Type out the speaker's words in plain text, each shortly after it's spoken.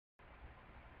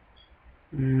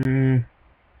Mm,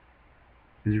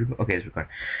 okay, it's recording.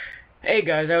 Hey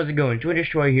guys, how's it going?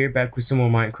 Twin3STR0Y here, back with some more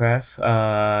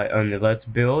Minecraft on the Let's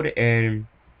Build. And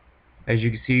as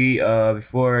you can see,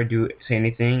 before I say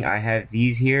anything, I have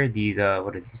these here. These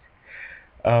what are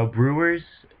these? Brewers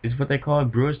is what they call it,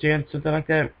 brewer stands, something like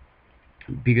that.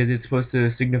 Because it's supposed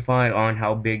to signify on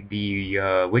how big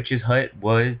the witch's hut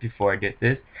was before I did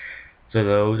this. So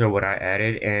those are what I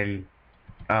added, and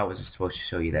I was supposed to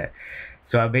show you that.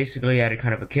 So I basically added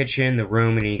kind of a kitchen, the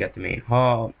room, and then you got the main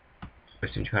hall,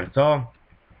 which you kind of saw.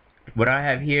 What I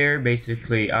have here,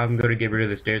 basically, I'm going to get rid of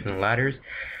the stairs and the ladders,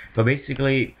 but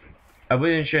basically, I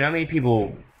wasn't sure how many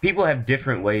people have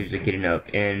different ways of getting up,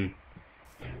 and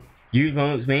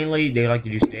mainly they like to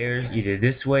do stairs either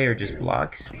this way or just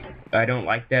blocks. I don't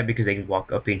like that because they can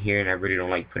walk up in here, and I really don't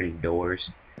like putting doors.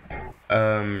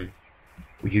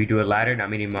 Would you do a ladder? Not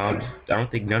many mobs. I don't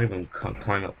think none of them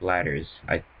climb up ladders.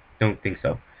 I don't think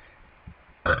so.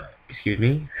 Excuse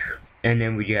me. And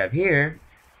then what you have here,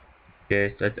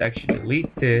 let's actually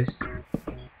delete this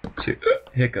to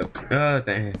hiccup. Oh,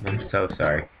 I'm so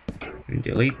sorry. I'm gonna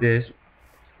delete this,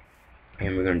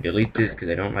 and we're gonna delete this because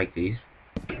I don't like these.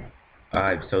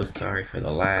 I'm so sorry for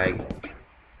the lag.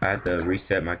 I have to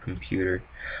reset my computer.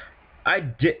 I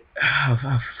did. Oh,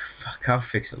 fuck. I'll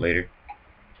fix it later.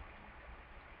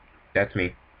 That's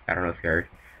me. I don't know if you heard.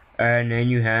 And then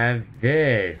you have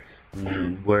this,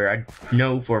 where I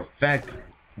know for a fact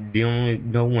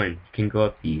no one can go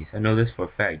up these. I know this for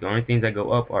a fact. The only things that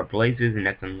go up are blazes, and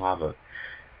that's in lava.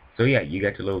 So yeah, you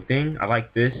got the little thing. I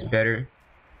like this better.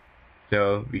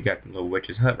 So we got the little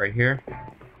witch's hut right here.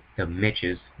 The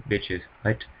bitch's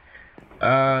hut.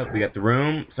 We got the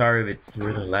room. Sorry if it's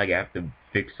really laggy. I have to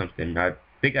fix something. I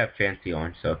think I have fancy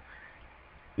on, so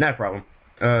not a problem.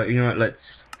 You know what? Let's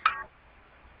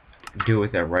deal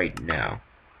with that right now.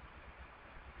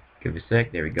 Give it a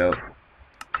sec. There we go.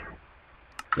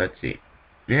 Let's see.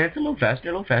 Yeah, it's a little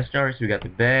faster, Alright, so we got the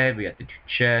bed, we got the two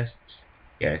chests.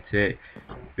 Yeah, that's it.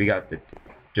 We got the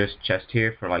just chest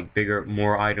here for like bigger,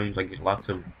 more items, like lots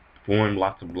of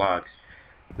blocks.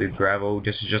 We have gravel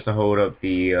just to hold up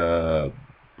the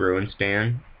brewing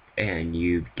stand, and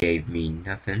you gave me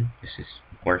nothing. This is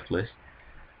worthless.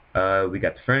 We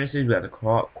got the furnaces, we got the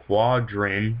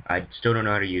quadrant. I still don't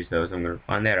know how to use those. I'm gonna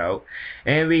find that out.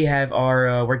 And we have our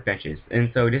workbenches.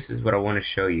 And so this is what I want to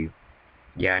show you.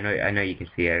 Yeah, I know you can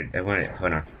see it. I want it.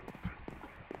 Hold on.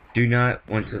 Do not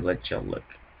want to let y'all look.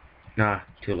 Nah,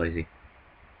 too lazy.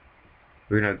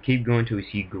 We're gonna keep going till we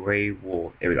see gray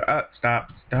wool. There we go. Oh,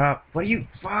 stop. What are you?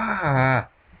 Ah,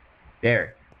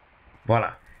 there.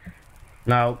 Voila.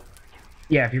 Now,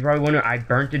 yeah, if you probably wonder, I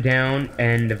burnt it down,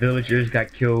 and the villagers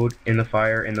got killed in the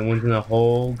fire, and the ones in the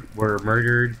hole were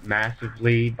murdered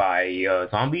massively by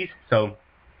zombies. So,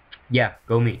 yeah,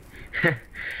 go me.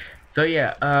 So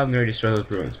yeah, I'm gonna destroy those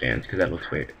brewing stands because that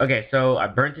looks weird. Okay, so I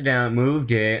burnt it down,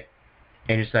 moved it,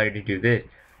 and decided to do this.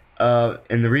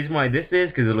 And the reason why this is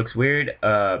because it looks weird.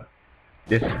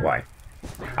 This is why.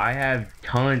 I have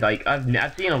tons. Like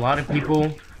I've seen a lot of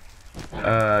people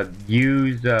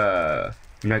use.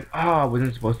 I'm like, oh, I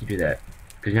wasn't supposed to do that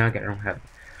because now I don't have.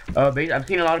 I've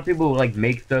seen a lot of people like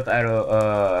make stuff out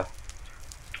of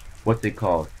what's it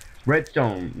called?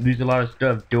 Redstone. There's a lot of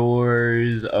stuff,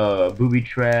 doors, booby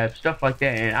traps, stuff like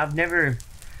that, and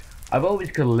I've always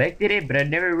collected it, but I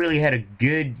never really had a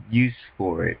good use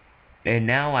for it. And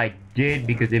now I did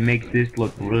because it makes this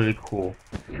look really cool.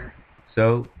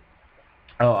 So,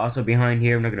 oh, also behind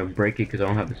here, I'm not gonna break it because I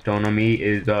don't have the stone on me,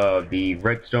 is the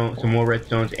redstone, some more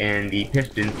redstones, and the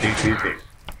pistons to do this.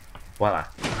 Voila.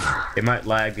 It might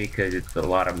lag because it's a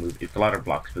lot of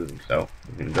blocks moving, so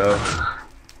we're gonna go.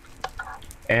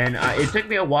 And it took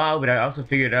me a while, but I also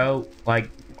figured out, like,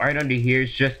 right under here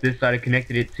is just this side. I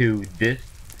connected it to this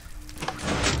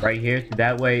right here, so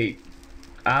that way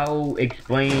I'll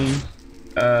explain.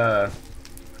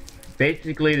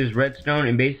 Basically, there's redstone,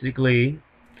 and basically,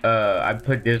 I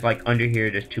put this like under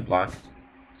here. There's 2 blocks.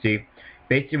 See,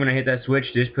 basically, when I hit that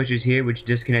switch, this pushes here, which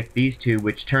disconnects these 2,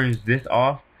 which turns this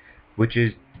off, which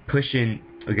is pushing.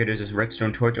 Okay, there's this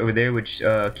redstone torch over there, which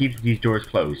keeps these doors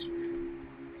closed.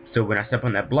 So when I step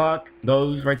on that block,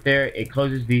 those right there, it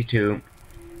closes these 2.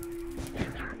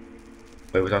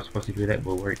 Wait, was I supposed to do that?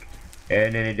 Will work.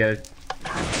 And then it does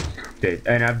this.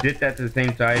 And I've did that to the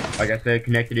same side. Like I said,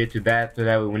 connected it to that, so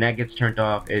that way when that gets turned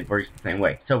off, it works the same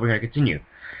way. So we're gonna continue.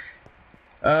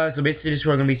 So basically, this is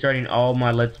where I'm gonna be starting all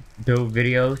my Let's Build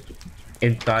videos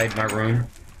inside my room.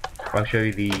 I'll show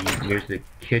you here's the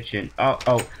kitchen.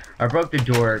 Oh, I broke the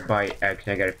door by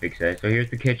accident. I gotta fix that. So here's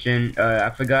the kitchen.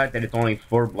 I forgot that it's only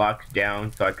 4 blocks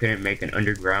down, so I couldn't make an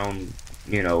underground,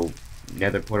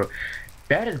 nether portal.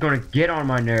 That is gonna get on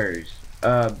my nerves.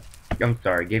 I'm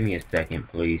sorry, give me a second,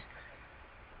 please.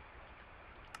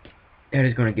 That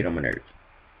is gonna get on my nerves.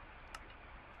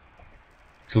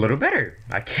 It's a little better.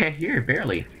 I can't hear it,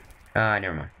 barely.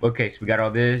 Never mind. Okay, so we got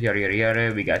all this, yada yada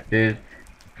yada, we got this.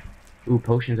 Ooh,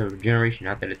 potions of regeneration,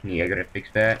 not that it's neat, I gotta fix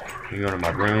that. Let me go to my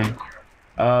room.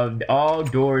 All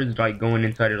doors, like, going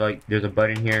inside it, like, there's a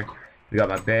button here. We got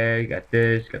my bag, got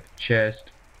this, got the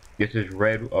chest. This is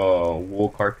red,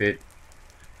 wool carpet.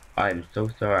 I'm so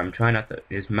sorry, I'm trying not to,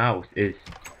 this mouse is,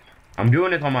 I'm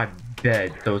doing this on my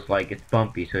bed, so it's like, it's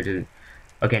bumpy, so it doesn't,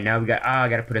 okay, now we got, I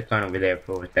gotta put a sign over there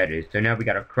for what that is. So now we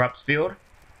got a crops field.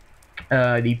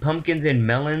 The pumpkins and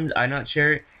melons, I'm not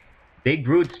sure, they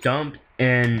grew stumps,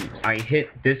 and I hit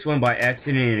this one by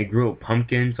accident and it grew a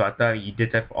pumpkin, so I thought you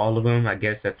did that for all of them. I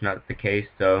guess that's not the case,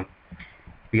 so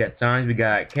we got signs, we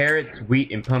got carrots, wheat,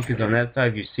 and pumpkins on that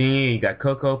side. You're seeing, you got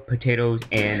cocoa, potatoes,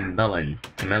 and melons.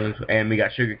 And we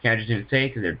got sugar cane. I just didn't say it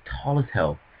because they're tall as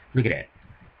hell. Look at that.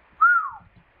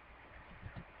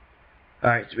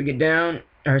 Alright, so we get down.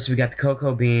 Alright, so we got the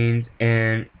cocoa beans,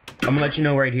 and I'm gonna let you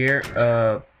know right here,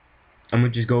 I'm gonna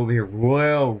just go over here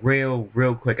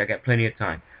real quick. I got plenty of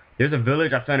time. There's a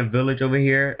village. I found a village over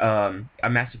here. I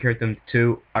massacred them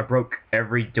too. I broke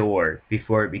every door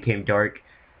before it became dark.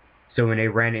 So when they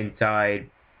ran inside,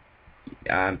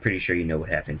 I'm pretty sure you know what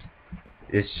happened.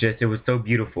 It's just, it was so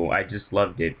beautiful. I just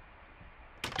loved it.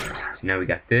 So now we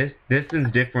got this. This is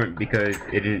different because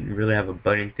it didn't really have a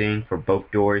button thing for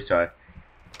both doors.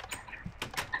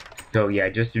 So yeah,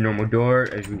 just a normal door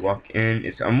as we walk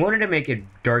in. I'm wanting to make it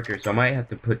darker, so I might have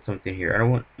to put something here. I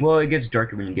don't want, well, it gets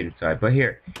darker when you get inside, but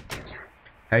here.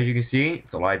 As you can see,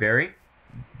 it's a library.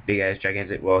 Big ass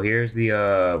gigantic. Well, here's the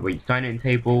where you sign in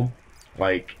table.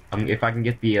 Like, if I can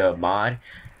get the mod,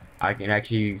 I can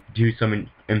actually do some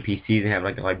NPCs and have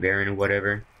like a librarian or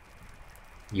whatever.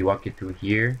 You walk it through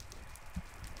here.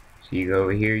 So you go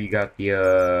over here, you got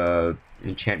the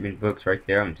enchantment books right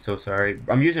there. I'm so sorry.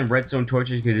 I'm using redstone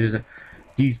torches because there's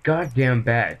these goddamn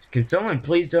bats. Can someone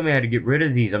please tell me how to get rid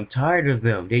of these? I'm tired of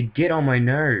them. They get on my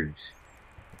nerves.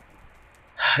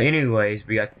 Anyways,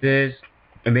 we got this.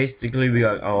 And basically we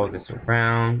got all of this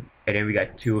around. And then we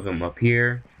got two of them up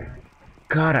here.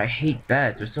 God, I hate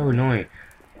bats. They're so annoying.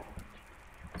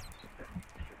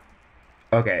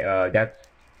 Okay,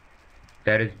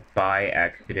 that is by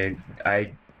accident.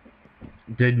 I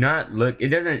did not look,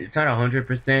 it's not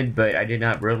 100%, but I did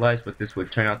not realize what this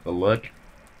would turn out to look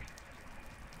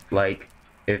like.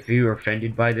 If you were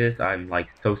offended by this, I'm like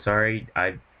so sorry.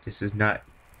 This is not,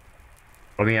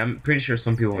 I mean, I'm pretty sure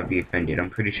some people would be offended. I'm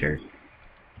pretty sure.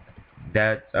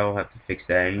 I'll have to fix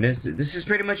that. And this is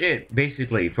pretty much it,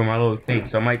 basically, for my little thing.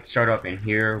 So I might start off in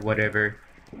here, whatever.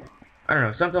 I don't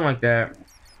know, something like that.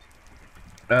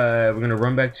 We're gonna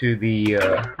run back to the,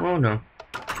 oh no.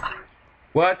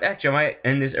 Well, actually, I might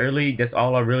end this early. That's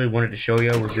all I really wanted to show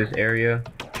you was this area.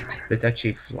 Let's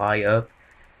actually fly up.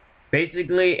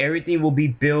 Basically, everything will be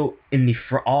built in the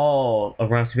all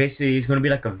around. So basically, it's gonna be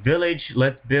like a village.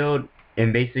 Let's build,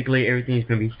 and basically everything is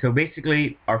gonna be. So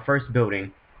basically, our first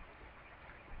building.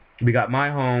 We got my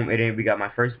home, and then we got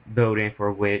my first building for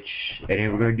a witch, and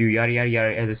then we're gonna do yada yada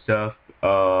yada other stuff.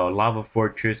 Lava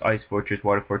fortress, ice fortress,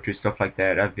 water fortress, stuff like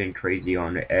that. I've been crazy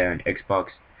on Xbox.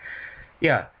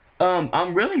 Yeah.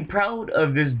 I'm really proud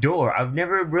of this door. I've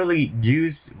never really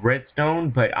used redstone,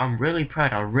 but I'm really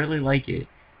proud. I really like it.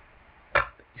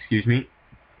 Excuse me.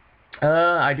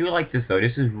 I do like this though.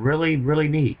 This is really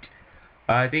neat.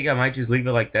 I think I might just leave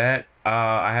it like that.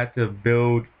 I have to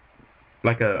build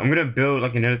like I'm gonna build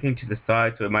like another thing to the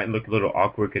side, so it might look a little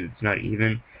awkward because it's not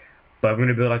even. But I'm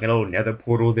gonna build like a little nether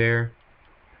portal there.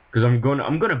 Because I'm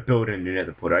gonna build in the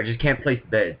nether portal. I just can't place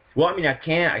beds. Well, I mean I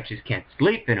can. I just can't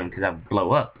sleep in them because I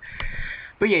blow up.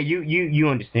 But yeah, you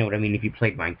understand what I mean if you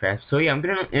played Minecraft. So yeah, I'm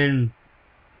gonna, and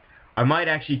I might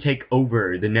actually take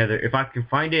over the nether. If I can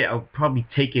find it, I'll probably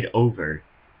take it over.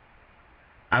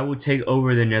 I will take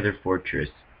over the nether fortress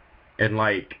and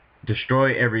like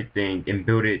destroy everything and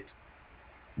build it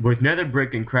with nether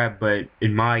brick and crap, but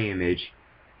in my image.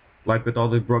 Like with all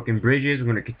the broken bridges, I'm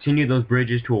going to continue those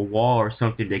bridges to a wall or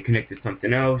something. They connect to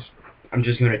something else. I'm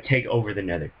just going to take over the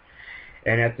nether.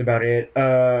 And that's about it.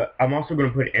 I'm also going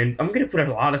to put in, I'm going to put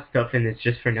a lot of stuff in this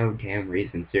just for no damn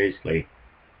reason, seriously.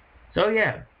 So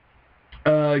yeah.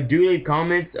 Do leave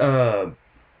comments.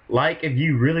 Like if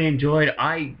you really enjoyed.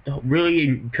 I really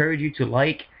encourage you to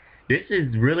like. This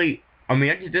is really, I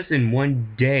mean, I did this in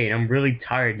one day and I'm really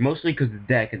tired. Mostly because of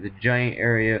that, because it's a giant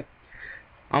area.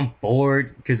 I'm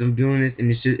bored because I'm doing this and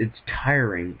it's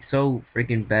tiring so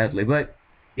freaking badly. But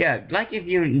yeah, like if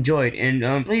you enjoyed,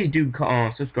 and please do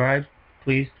subscribe,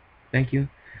 please. Thank you.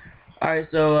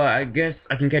 Alright, so I guess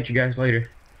I can catch you guys later.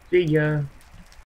 See ya.